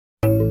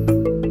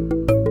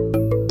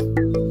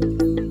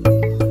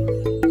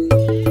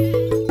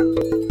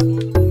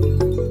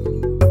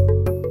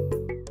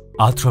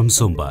Athram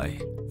Sombai,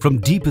 from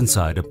deep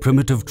inside a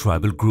primitive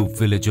tribal group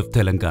village of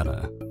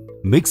Telangana,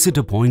 makes it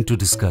a point to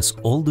discuss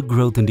all the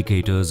growth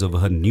indicators of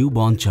her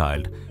newborn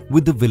child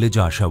with the village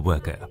Asha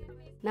worker.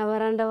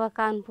 Navarandava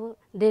Kanpu,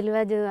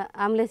 delivery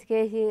ambulance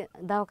case,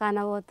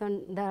 Davkana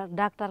Wotan,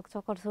 doctor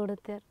chokor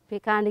sudater,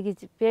 Pikandi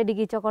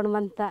pedigi chokor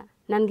manta,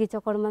 Nangi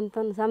chokor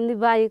manton, Samdi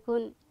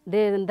Baikun,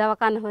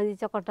 Davakan Hoji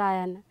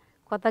chokotayan,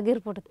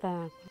 Kotagir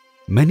Putata.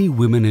 Many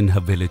women in her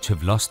village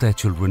have lost their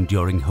children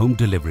during home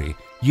delivery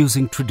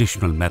using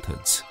traditional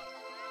methods.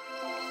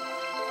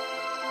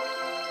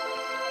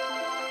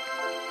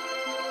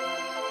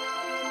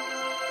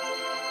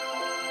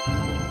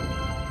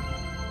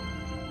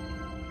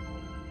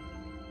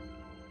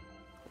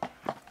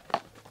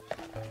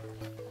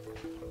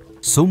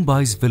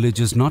 Sombai's village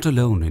is not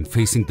alone in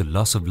facing the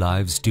loss of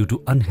lives due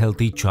to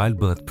unhealthy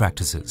childbirth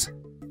practices,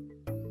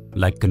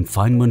 like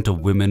confinement of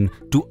women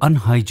to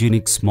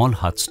unhygienic small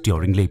huts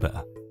during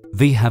labor.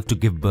 They have to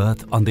give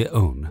birth on their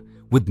own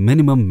with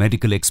minimum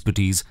medical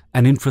expertise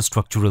and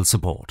infrastructural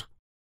support.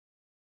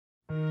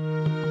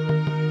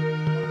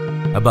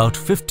 About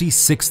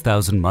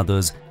 56,000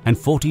 mothers and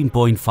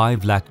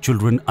 14.5 lakh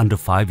children under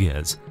 5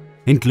 years,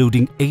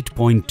 including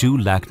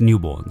 8.2 lakh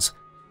newborns,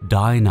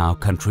 die in our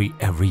country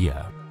every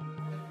year.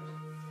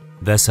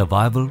 Their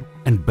survival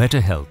and better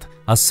health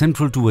are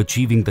central to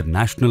achieving the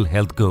national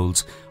health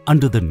goals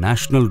under the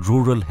National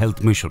Rural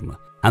Health Mission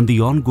and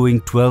the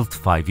ongoing 12th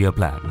Five-Year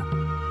Plan.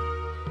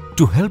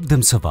 To help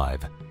them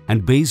survive,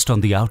 and based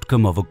on the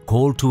outcome of a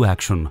call to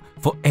action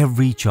for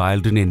every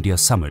child in India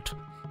summit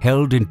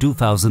held in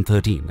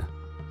 2013,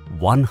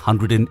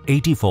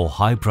 184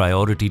 high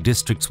priority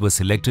districts were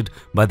selected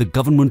by the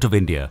Government of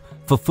India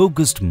for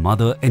focused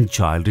mother and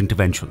child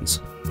interventions.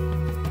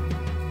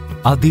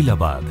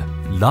 Adilabad,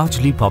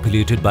 largely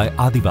populated by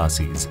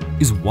Adivasis,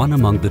 is one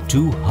among the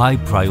 2 high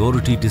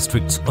priority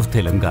districts of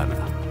Telangana.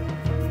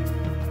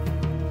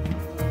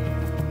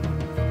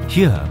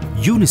 Here,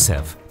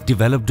 UNICEF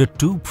developed a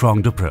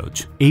 2-pronged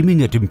approach,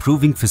 aiming at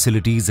improving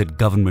facilities at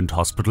government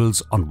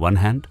hospitals on one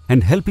hand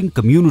and helping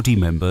community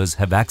members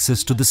have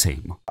access to the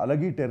same.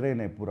 अलग ही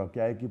terrain है पूरा,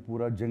 क्या है कि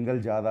पूरा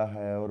जंगल ज़्यादा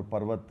है और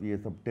पर्वत, ये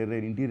सब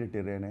टेरेन, इंटीरियर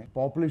टेरेन है.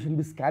 पॉपुलेशन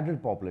भी स्कैटर्ड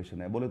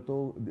पॉपुलेशन है, बोले तो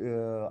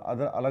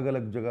अलग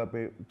अलग जगह पे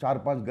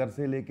 4-5 घर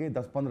से लेके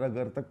 10-15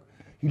 घर तक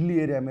हिली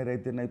एरिया में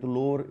रहते, नहीं तो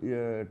लोअर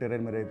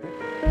टेरेन में रहते.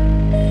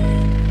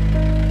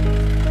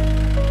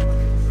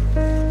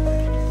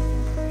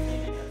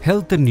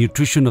 Health and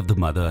nutrition of the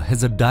mother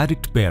has a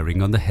direct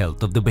bearing on the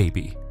health of the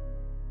baby.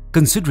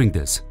 Considering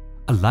this,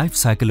 a life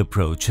cycle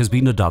approach has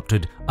been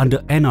adopted under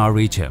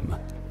NRHM,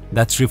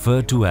 that's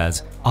referred to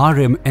as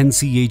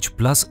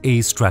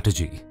RMNCH+A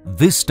strategy.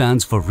 This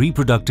stands for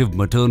Reproductive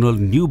Maternal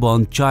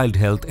Newborn Child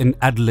Health and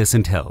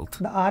Adolescent Health.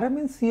 The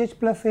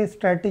RMNCH+A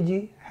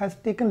strategy has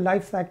taken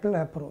life cycle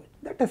approach.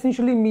 That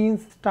essentially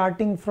means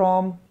starting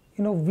from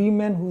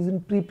women who's in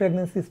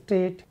pre-pregnancy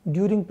state,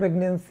 during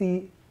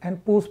pregnancy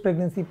and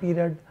post-pregnancy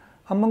period,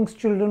 amongst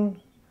children,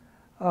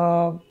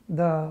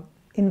 the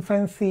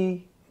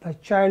infancy, the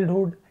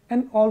childhood,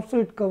 and also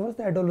it covers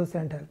the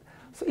adolescent health.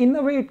 So in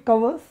a way it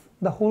covers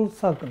the whole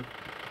circle.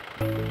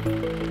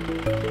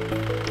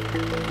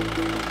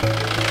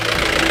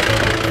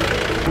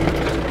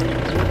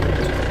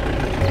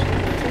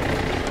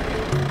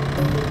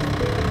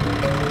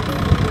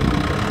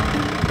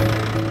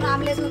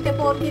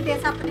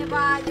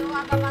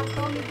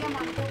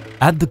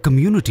 At the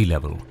community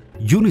level,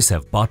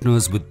 UNICEF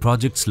partners with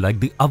projects like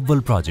the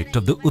Avval project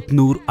of the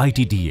Utnur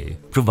ITDA,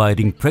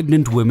 providing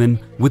pregnant women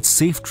with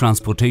safe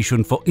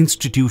transportation for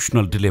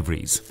institutional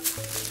deliveries.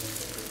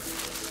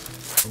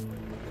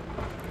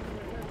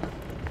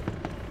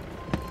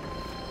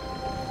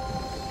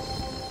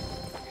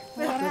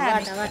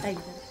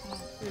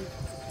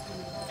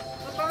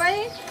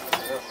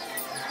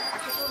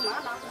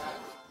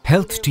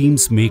 Health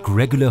teams make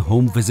regular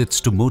home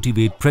visits to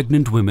motivate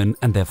pregnant women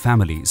and their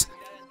families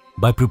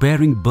by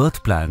preparing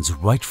birth plans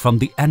right from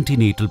the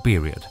antenatal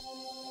period.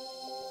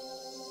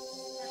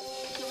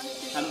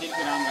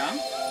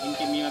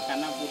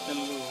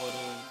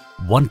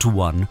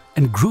 One-to-one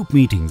and group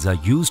meetings are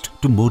used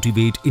to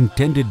motivate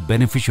intended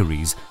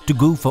beneficiaries to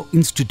go for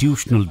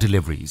institutional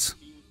deliveries.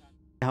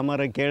 In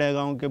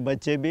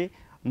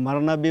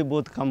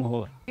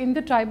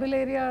the tribal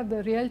area,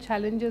 the real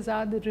challenges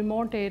are the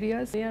remote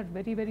areas. They are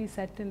very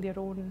set in their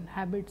own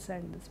habits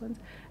and this ones,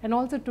 and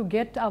also to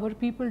get our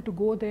people to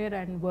go there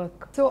and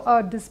work. So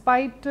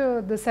despite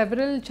the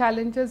several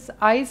challenges,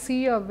 I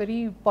see a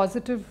very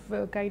positive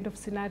kind of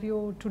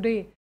scenario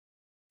today.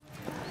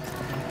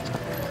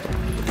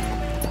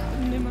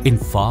 In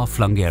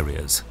far-flung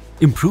areas,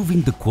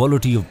 improving the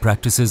quality of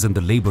practices in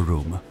the labor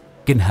room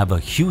can have a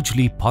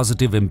hugely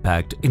positive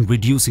impact in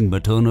reducing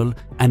maternal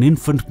and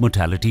infant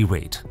mortality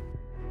rate.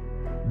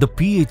 The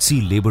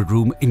PHC labour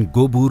room in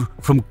Gobur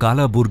from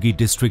Kalaburgi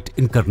district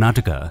in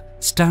Karnataka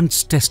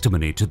stands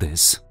testimony to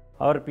this.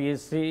 Our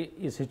PSC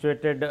is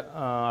situated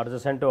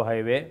adjacent to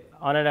highway.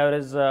 On an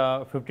average,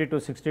 50 to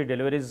 60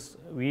 deliveries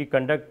we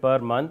conduct per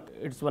month.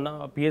 It's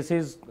PSC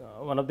is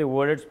one of the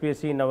oldest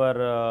PSC in our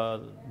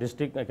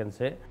district, I can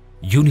say.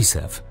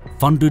 UNICEF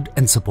funded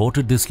and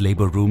supported this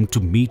labour room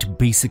to meet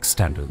basic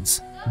standards.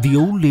 The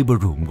old labour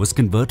room was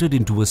converted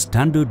into a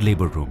standard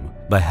labour room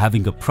by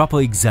having a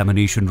proper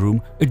examination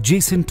room,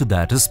 adjacent to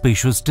that a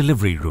spacious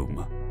delivery room.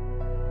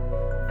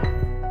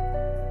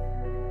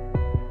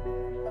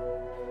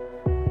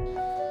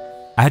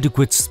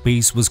 Adequate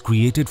space was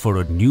created for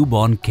a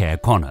newborn care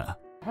corner.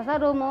 ಹೊಸ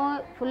room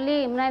fully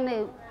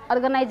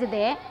organise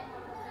ಇದೆ.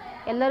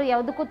 ಎಲ್ಲರೂ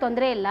ಯಾವುದಕ್ಕೂ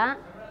ತೊಂದರೆ ಇಲ್ಲ.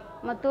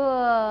 ಮತ್ತು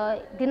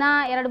ದಿನ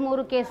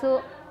 2-3 case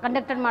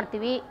conducted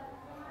ಮಾಡ್ತೀವಿ.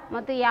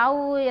 ಮತ್ತು ಯಾವ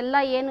ಎಲ್ಲ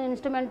ಏನು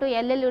ಇನ್ಸ್ಟ್ರುಮೆಂಟು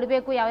ಎಲ್ಲೆಲ್ಲಿ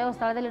ಇಡಬೇಕು, ಯಾವ್ಯಾವ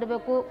ಸ್ಥಳದಲ್ಲಿ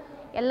ಇಡಬೇಕು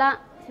ಎಲ್ಲ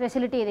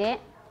ಫೆಸಿಲಿಟಿ ಇದೆ.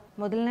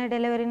 ಮೊದಲನೇ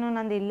ಡೆಲಿವರಿನೂ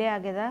ನಂದು ಇಲ್ಲೇ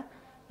ಆಗ್ಯದ.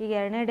 ಈಗ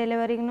ಎರಡನೇ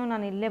ಡೆಲಿವರಿಗೂ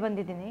ನಾನು ಇಲ್ಲೇ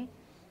ಬಂದಿದ್ದೀನಿ.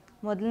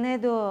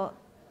 ಮೊದಲನೇದು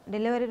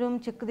ಡೆಲಿವರಿ ರೂಮ್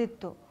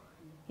ಚಿಕ್ಕದಿತ್ತು,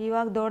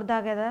 ಇವಾಗ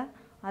ದೊಡ್ಡದಾಗ್ಯದ.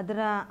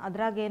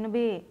 ಅದ್ರಾಗ ಏನು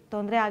ಭೀ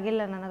ತೊಂದರೆ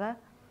ಆಗಿಲ್ಲ, ನನಗೆ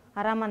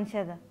ಆರಾಮ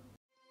ಅನ್ಸ್ಯದ.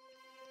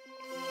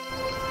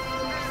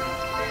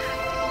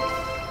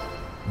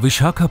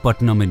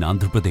 Visakhapatnam in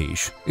Andhra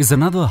Pradesh is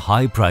another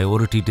high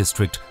priority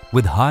district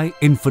with high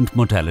infant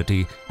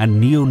mortality and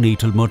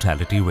neonatal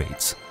mortality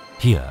rates.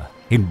 Here,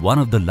 in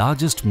one of the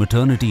largest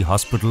maternity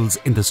hospitals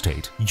in the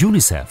state,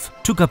 UNICEF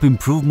took up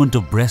improvement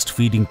of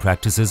breastfeeding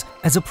practices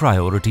as a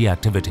priority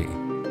activity.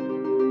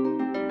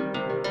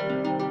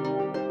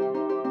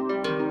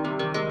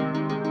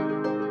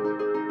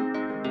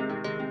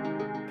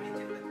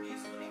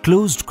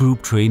 Closed group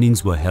trainings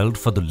were held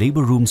for the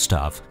labour room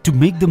staff to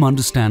make them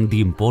understand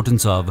the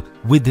importance of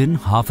within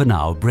half an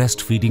hour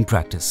breastfeeding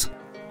practice.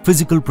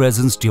 Physical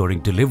presence during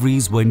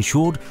deliveries were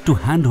ensured to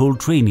handhold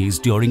trainees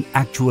during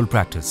actual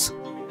practice.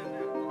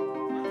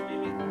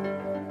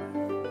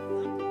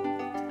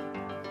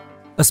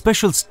 A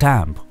special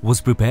stamp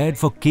was prepared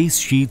for case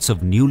sheets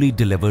of newly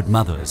delivered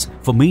mothers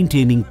for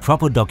maintaining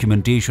proper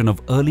documentation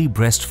of early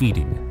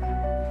breastfeeding.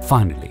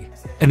 Finally,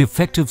 an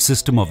effective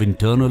system of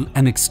internal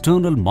and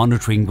external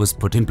monitoring was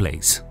put in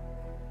place.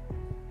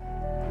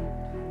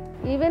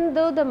 Even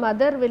though the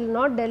mother will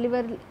not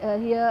deliver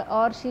here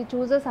or she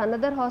chooses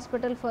another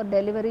hospital for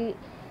delivery,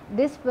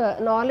 this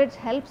knowledge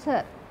helps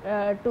her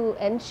to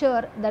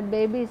ensure that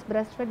baby is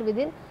breastfed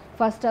within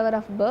first hour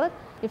of birth.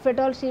 If at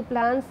all she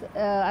plans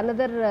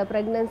another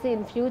pregnancy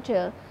in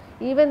future,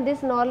 even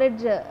this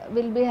knowledge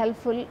will be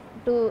helpful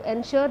to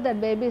ensure that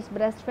baby is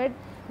breastfed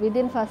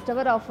within first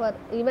hour of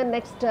even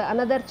next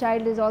another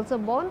child is also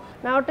born.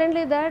 Not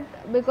only that,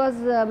 because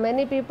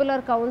many people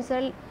are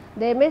counseled,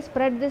 they may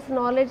spread this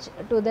knowledge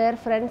to their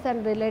friends and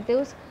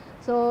relatives.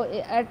 So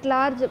at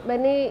large,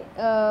 many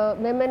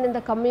women in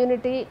the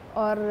community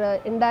are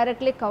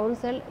indirectly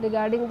counseled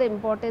regarding the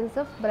importance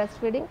of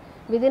breastfeeding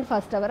within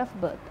first hour of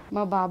birth.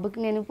 మా బాబుకి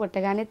నేను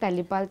పుట్టగానే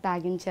తల్లిపాలు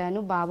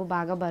తాగించాను. బాబు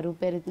బాగా బరువు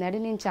పెరుగుతున్నాడు.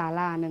 నేను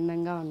చాలా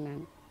ఆనందంగా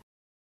ఉన్నాను.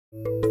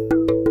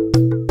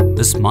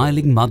 The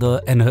smiling mother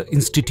and her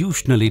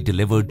institutionally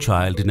delivered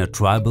child in a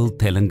tribal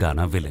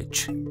Telangana village.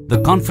 The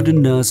confident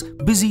nurse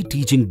busy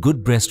teaching good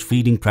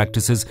breastfeeding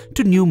practices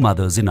to new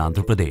mothers in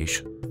Andhra Pradesh.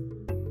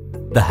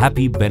 The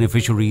happy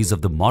beneficiaries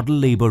of the model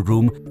labour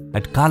room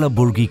at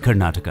Kalaburgi,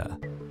 Karnataka.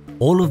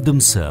 All of them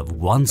serve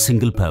one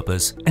single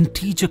purpose and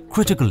teach a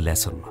critical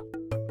lesson.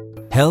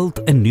 Health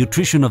and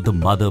nutrition of the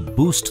mother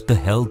boost the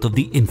health of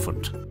the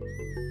infant.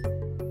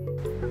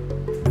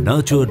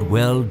 Nurtured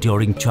well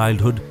during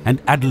childhood and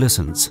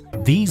adolescence,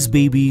 these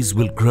babies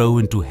will grow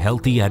into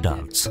healthy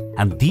adults,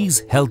 and these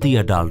healthy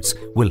adults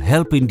will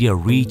help India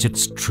reach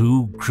its true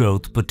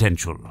growth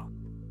potential.